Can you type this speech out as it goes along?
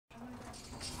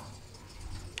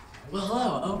Well,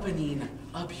 hello. Opening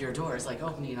up your door is like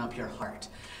opening up your heart.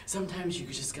 Sometimes you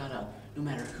just gotta, no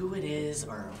matter who it is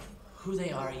or who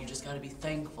they are, you just gotta be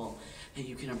thankful that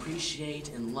you can appreciate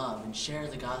and love and share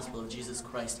the gospel of Jesus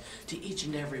Christ to each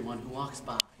and everyone who walks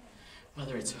by.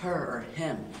 Whether it's her or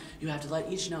him, you have to let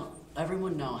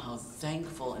everyone know how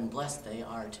thankful and blessed they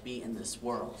are to be in this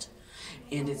world.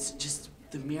 And it's just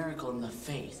the miracle and the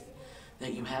faith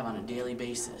that you have on a daily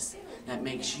basis that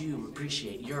makes you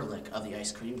appreciate your lick of the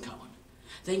ice cream cone.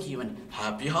 Thank you and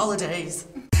happy holidays!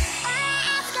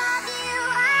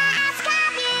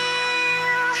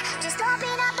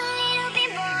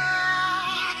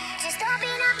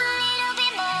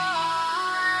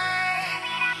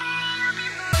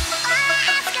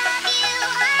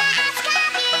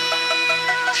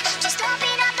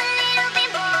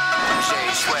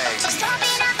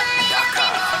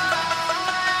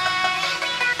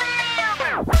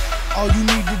 All you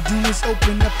need to do is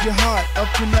open up your heart,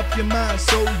 open up your mind,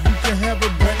 so you can have a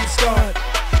brand new start.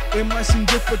 It might seem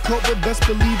difficult, but best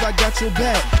believe I got your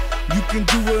back. You can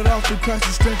do it all through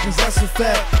Christ's strength, 'cause that's a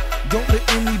fact. Don't let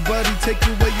anybody take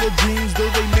away your dreams,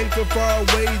 though they may feel far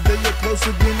away, they are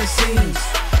closer than it seems.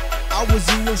 I was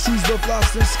in your shoes, but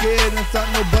lost and scared, and thought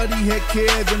nobody had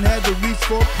cared, and had to reach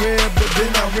for prayer. But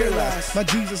then I realized my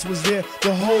Jesus was there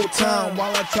the whole time,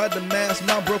 while I tried to mask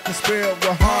my broken spirit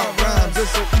with hard rhymes. It's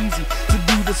so easy to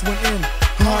do this when in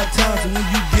hard times, and when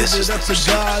you give it up to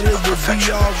God, it will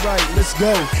be alright. Let's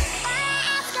go.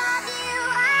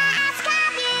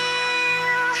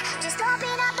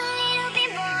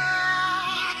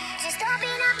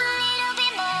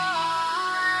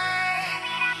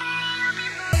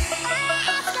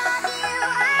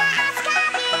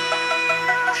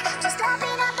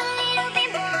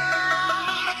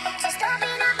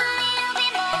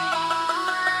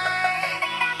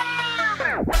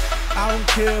 I don't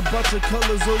care about your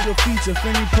colors or your feature. If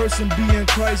any person be in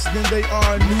Christ, then they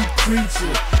are a new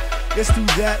creature. It's through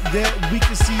that we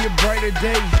can see a brighter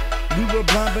day. We were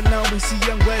blind, but now we see.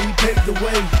 I'm glad he paved the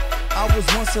way. I was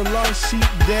once a lost sheep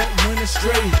that went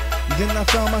astray. Then I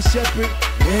found my shepherd,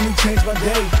 and he changed my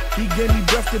day. He gave me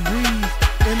breath to breathe,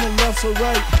 and the love so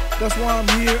right. That's why I'm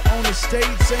here on the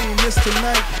stage saying this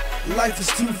tonight. Life is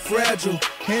too fragile,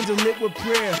 handle it with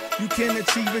prayer. You can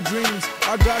achieve your dreams,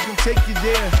 our God can take you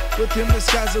there. With him the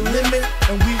sky's the limit,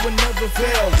 and we will never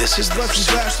fail. This is the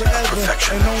pursuit of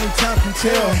perfection, and only time can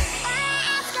tell.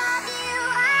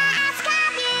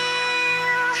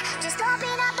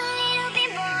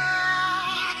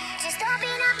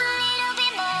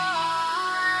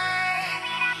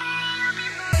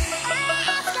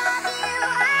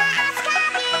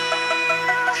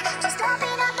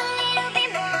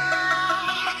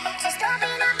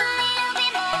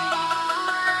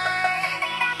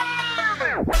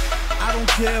 I don't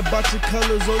care about your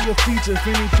colors or your feature. If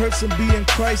any person be in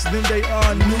Christ, then they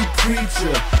are a new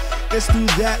creature. It's through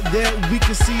that we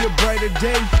can see a brighter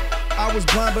day. I was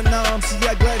blind, but now I'm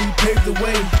I'm glad he paved the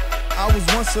way. I was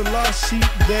once a lost sheep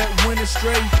that went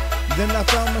astray. Then I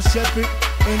found my shepherd,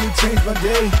 and he changed my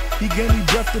day. He gave me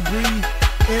breath to breathe,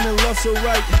 and a love so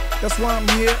right. That's why I'm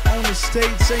here on the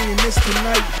stage saying this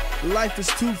tonight. Life is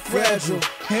too fragile,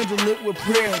 handle it with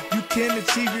prayer. You can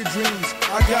achieve your dreams,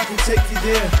 our God can take you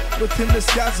there. With him the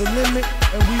sky's the limit,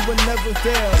 and we will never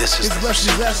fail. This is his the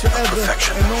blessings last pursuit of forever,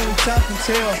 perfection, and only time can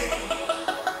tell.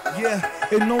 Yeah,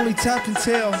 and only time can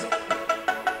tell.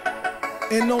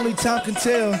 And only time can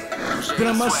tell. But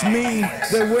I must mean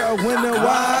that we're a winner.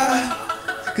 Why?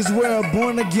 'Cause we're a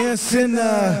born again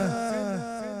sinner.